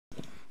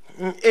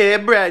Hey,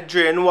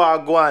 brethren,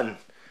 wagwan.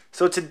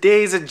 So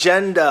today's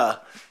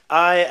agenda,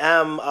 I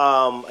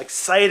am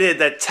excited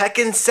that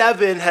Tekken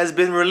 7 has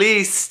been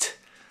released.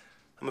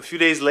 I'm a few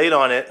days late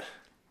on it.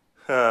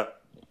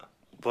 But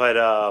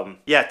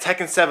yeah,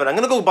 Tekken 7. I'm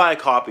gonna go buy a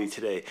copy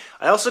today.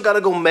 I also gotta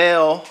go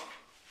mail.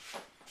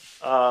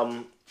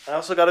 I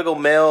also gotta go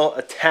mail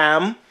a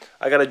TAM.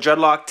 I got a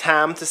dreadlock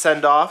TAM to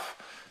send off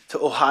to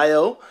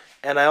Ohio.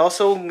 And I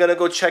also am gonna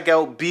go check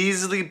out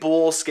Beasley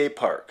Bowl Skate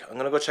Park. I'm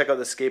gonna go check out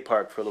the skate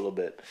park for a little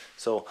bit.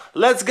 So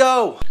let's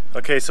go.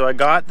 Okay, so I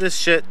got this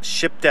shit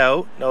shipped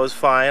out. That was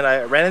fine.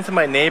 I ran into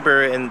my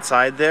neighbor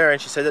inside there,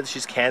 and she said that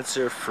she's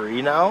cancer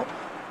free now.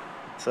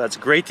 So that's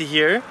great to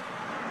hear.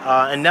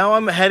 And now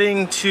I'm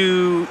heading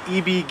to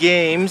EB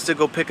Games to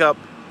go pick up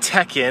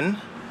Tekken.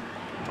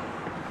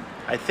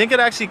 I think it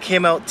actually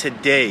came out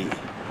today.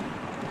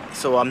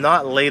 So I'm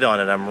not late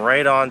on it, I'm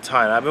right on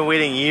time. I've been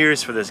waiting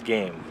years for this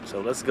game, so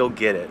let's go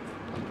get it.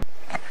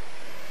 It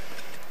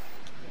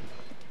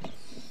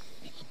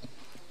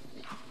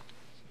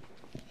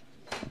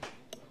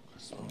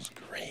smells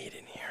great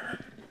in here.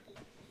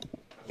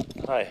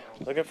 Hi,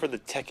 looking for the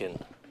Tekken.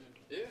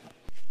 Yeah.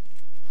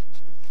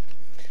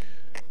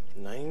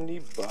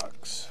 90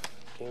 bucks.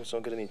 Games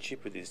don't get any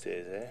cheaper these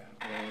days, eh?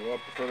 Yeah, go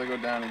up before they go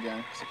down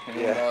again. Because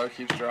the dollar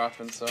keeps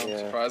dropping, so I'm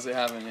surprised they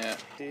haven't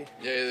yet. Yeah,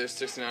 they're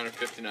 69 or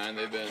 59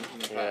 they've been in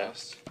the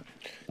past.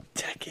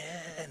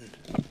 Tekken!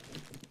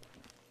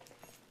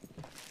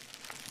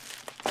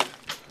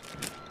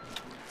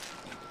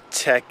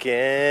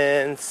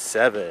 Tekken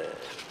 7.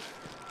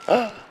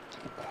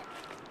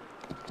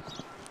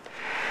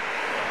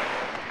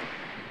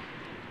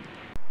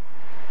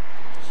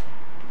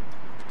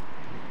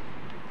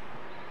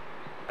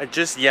 I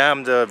just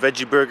yammed a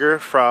veggie burger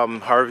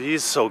from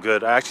Harvey's, so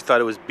good. I actually thought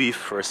it was beef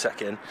for a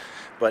second.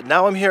 But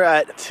now I'm here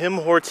at Tim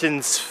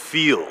Hortons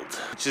Field,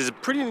 which is a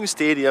pretty new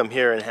stadium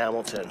here in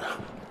Hamilton.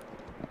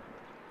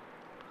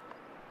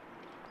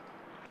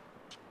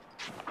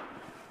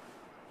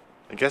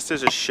 I guess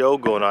there's a show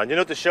going on. You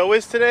know what the show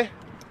is today?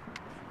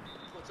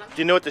 What's that? Do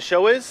you know what the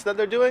show is that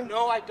they're doing?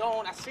 No, I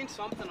don't. I've seen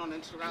something on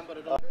Instagram, but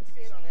I don't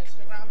see it on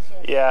Instagram, so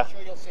Yeah. I'm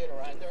sure you'll see it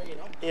around there, you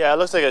know? Yeah, it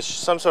looks like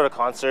some sort of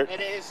concert.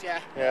 It is, yeah.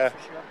 Yeah, For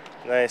sure.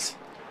 nice.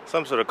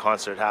 Some sort of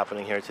concert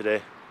happening here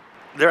today.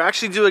 They're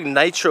actually doing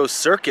Nitro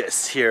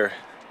Circus here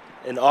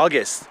in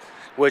August,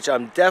 which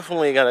I'm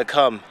definitely gonna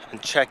come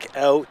and check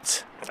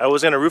out. I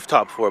was gonna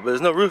rooftop for it, but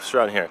there's no roofs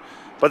around here.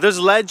 But there's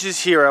ledges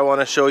here I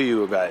wanna show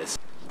you guys.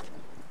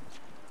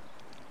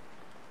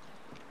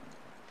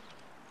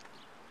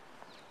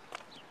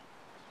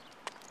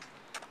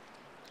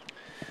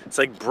 It's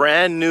like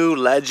brand new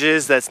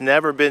ledges that's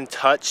never been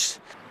touched.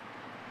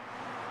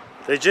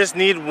 They just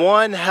need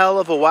one hell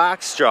of a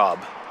wax job.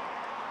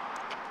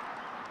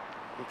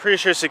 I'm pretty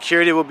sure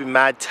security will be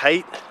mad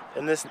tight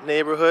in this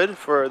neighborhood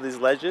for these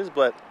ledges,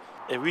 but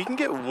if we can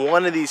get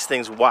one of these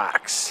things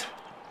waxed,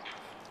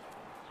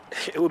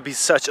 it would be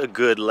such a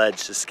good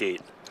ledge to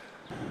skate.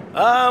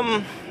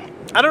 I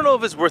don't know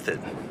if it's worth it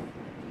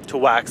to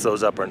wax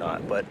those up or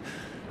not, but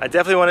I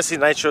definitely want to see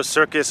Nitro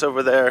Circus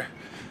over there.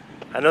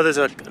 I know there's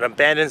an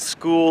abandoned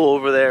school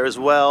over there as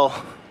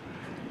well.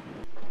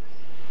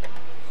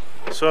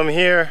 So I'm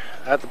here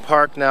at the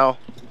park now.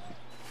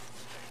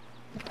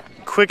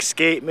 Quick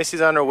skate,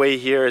 Missy's on her way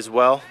here as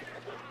well.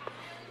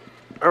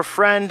 Her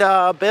friend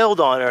bailed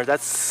on her,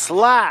 that's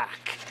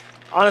slack.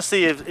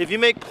 Honestly, if you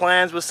make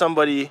plans with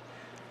somebody,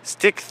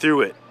 stick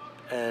through it.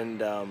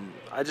 And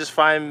I just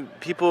find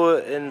people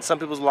in some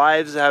people's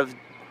lives have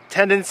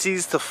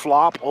tendencies to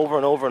flop over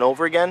and over and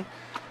over again.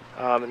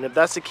 And if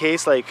that's the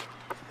case, like,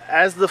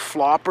 as the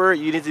flopper,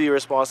 you need to be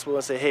responsible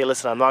and say, hey,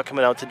 listen, I'm not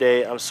coming out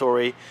today, I'm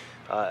sorry.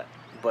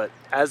 But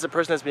as the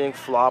person that's being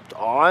flopped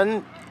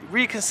on,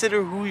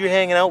 reconsider who you're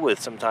hanging out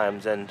with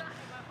sometimes, and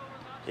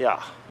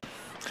yeah.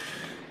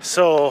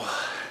 So,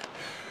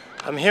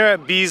 I'm here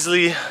at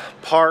Beasley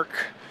Park,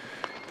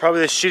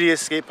 probably the shittiest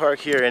skate park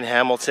here in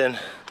Hamilton.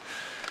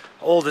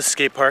 Oldest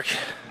skate park.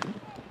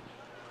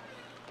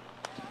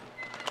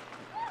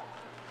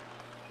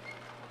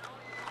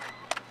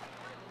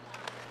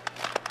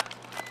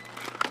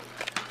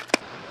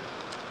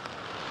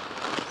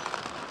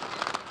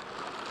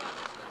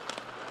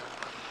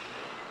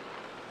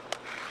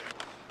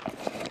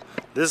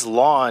 This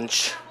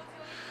launch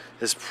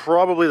is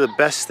probably the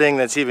best thing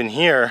that's even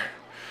here.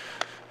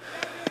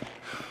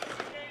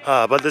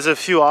 But there's a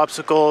few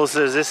obstacles.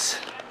 There's this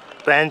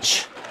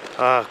bench,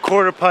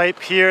 quarter pipe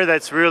here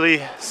that's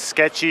really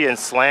sketchy and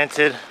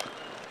slanted.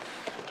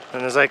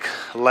 And there's like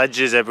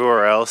ledges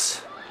everywhere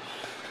else.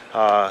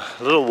 A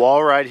little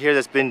wall ride here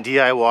that's been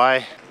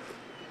DIY.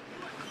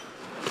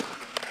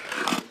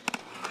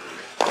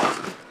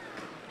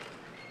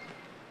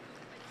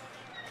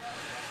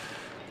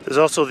 There's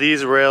also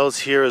these rails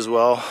here as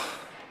well,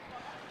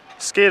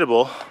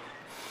 skateable.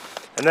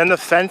 And then the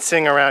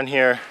fencing around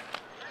here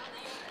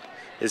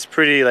is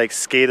pretty like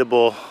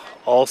skateable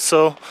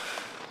also.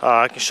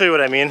 I can show you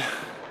what I mean.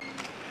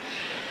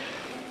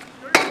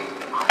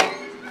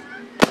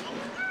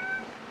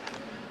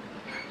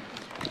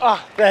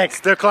 Oh,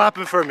 thanks. They're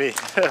clapping for me.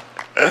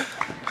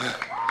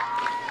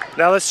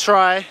 Now let's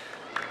try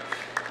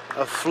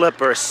a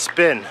flip or a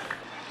spin.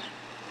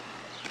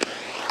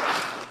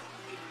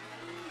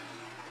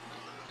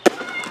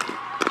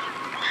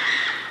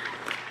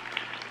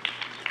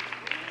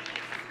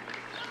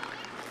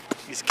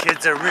 These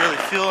kids are really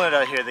feeling it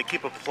out here. They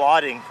keep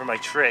applauding for my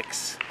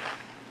tricks.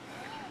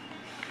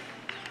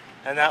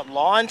 And that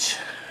launch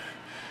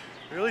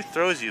really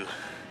throws you.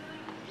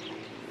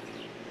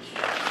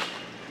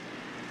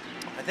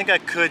 I think I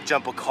could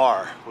jump a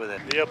car with it.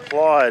 They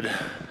applaud.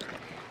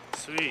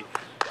 Sweet.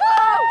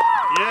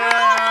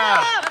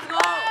 Yeah! Let's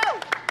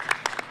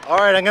go!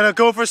 Alright, I'm gonna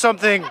go for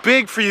something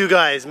big for you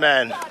guys,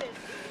 man.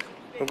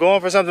 I'm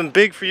going for something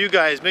big for you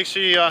guys. Make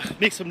sure you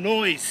make some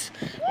noise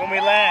when we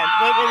land.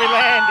 When we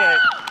land it.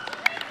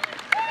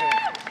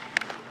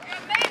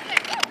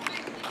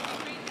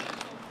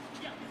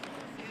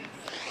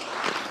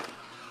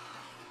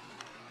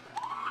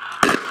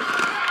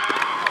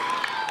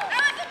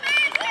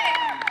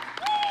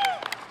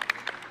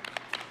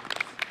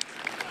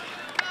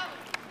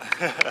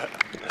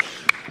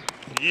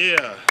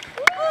 Yeah.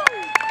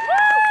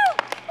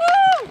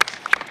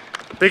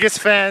 Biggest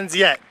fans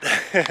yet.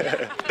 Yeah,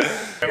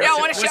 I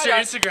want to shout out.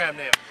 What's your Instagram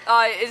name?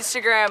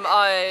 Instagram,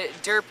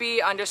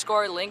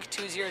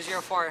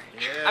 derpy_link2004.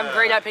 Yeah. I'm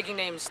great at picking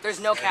names. There's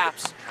no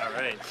caps.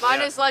 Alright.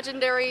 Mine is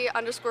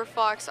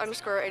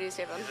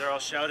legendary_fox_87. These are all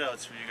shout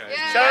outs for you guys.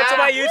 Yeah. Shout out to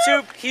my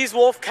YouTube. He's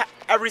Wolf.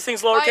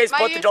 Everything's lowercase My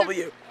but the YouTube-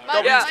 W. My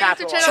W's YouTube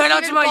capital. channel, Shout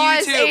out to my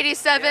Steven Claus YouTube.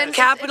 87.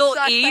 Capital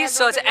It's E,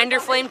 so it's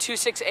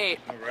Enderflame268.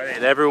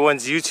 Alright,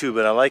 everyone's YouTube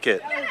and I like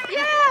it.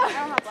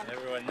 Yeah.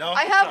 Everyone, no?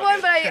 I have one,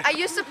 but I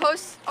used to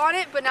post on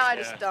it, but now I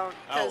just don't.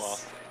 Oh well.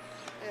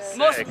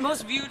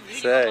 Most viewed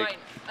video Sick. of mine.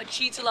 A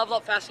cheat to level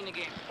up fast in the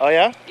game. Oh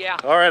yeah? Yeah.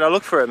 Alright, I'll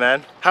look for it,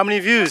 man. How many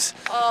views?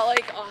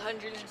 Like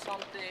 100 and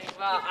something.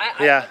 I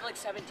Yeah. have like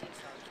 17 stars.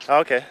 Oh,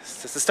 okay,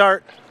 it's just a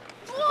start.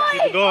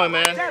 Keep it going,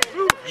 man.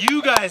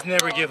 You guys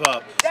never give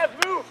up.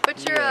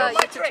 What's your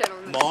YouTube channel?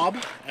 Mob,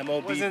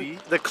 M-O-B-B.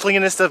 The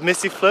cleanest of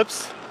Missy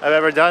flips I've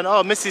ever done.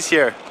 Oh, Missy's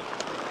here.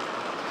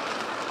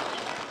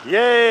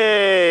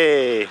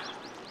 Yay!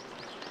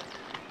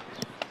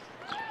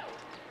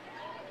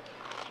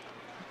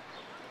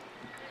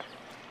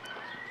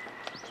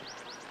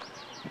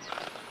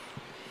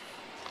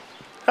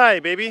 Hi,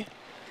 baby.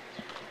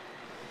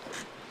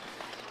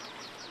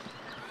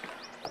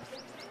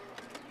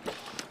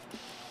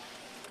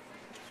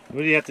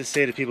 What do you have to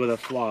say to people that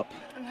flop?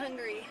 I'm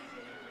hungry.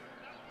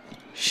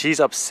 She's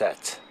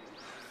upset.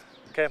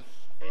 Okay.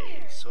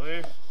 Hey,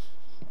 Sawyer.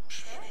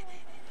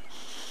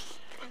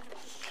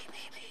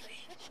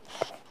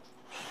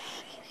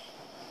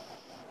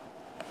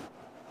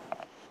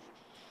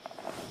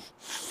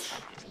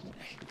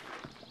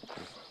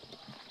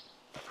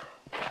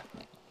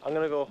 I'm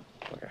gonna go.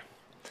 Okay.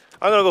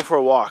 I'm gonna go for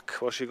a walk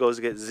while she goes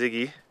to get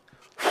Ziggy.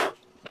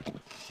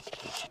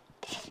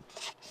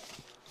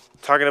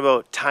 Talking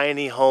about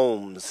tiny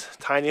homes,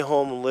 tiny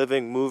home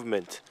living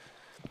movement.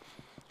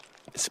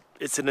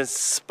 It's an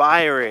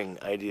inspiring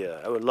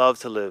idea. I would love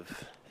to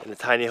live in a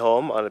tiny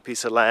home on a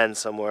piece of land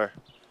somewhere.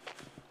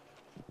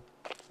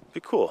 Be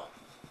cool.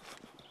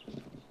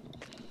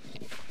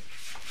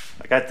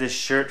 I got this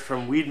shirt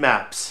from Weed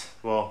Maps,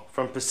 well,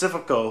 from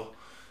Pacifico,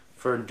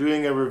 for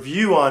doing a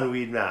review on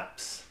Weed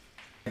Maps.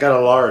 I got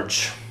a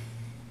large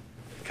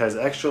because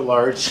extra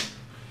large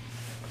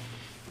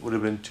would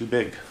have been too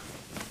big.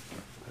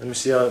 Let me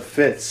see how it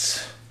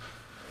fits.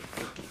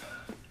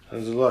 How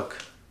does it look?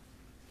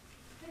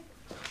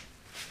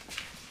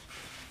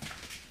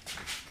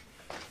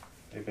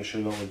 Maybe I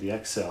should have gone with the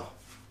XL.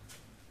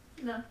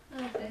 No,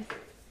 okay.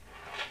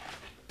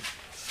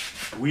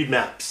 Weed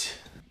Maps.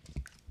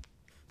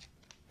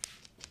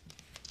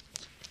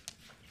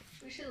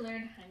 We should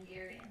learn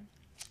Hungarian.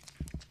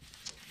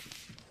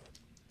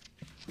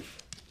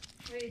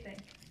 What do you think?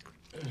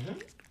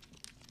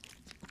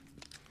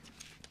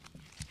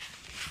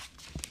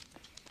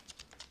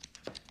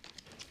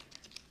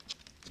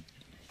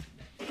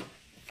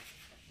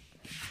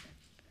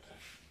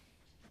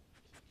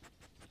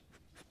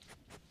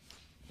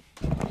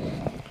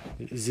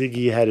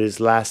 Ziggy had his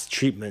last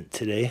treatment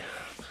today.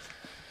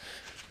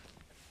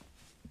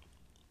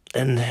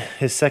 And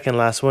his second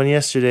last one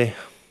yesterday.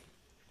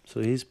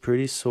 So he's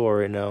pretty sore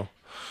right now.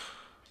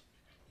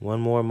 One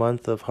more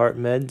month of heart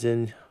meds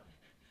and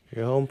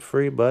you're home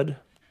free, bud.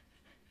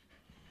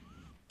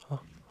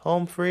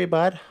 Home free,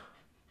 bud.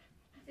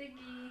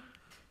 Ziggy.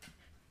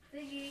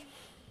 Ziggy.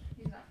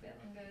 He's not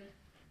feeling good.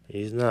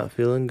 He's not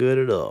feeling good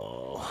at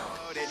all.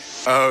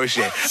 Oh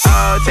shit,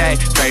 oh take,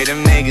 pray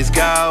them niggas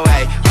go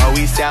away. Oh,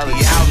 we sell it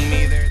out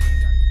neither.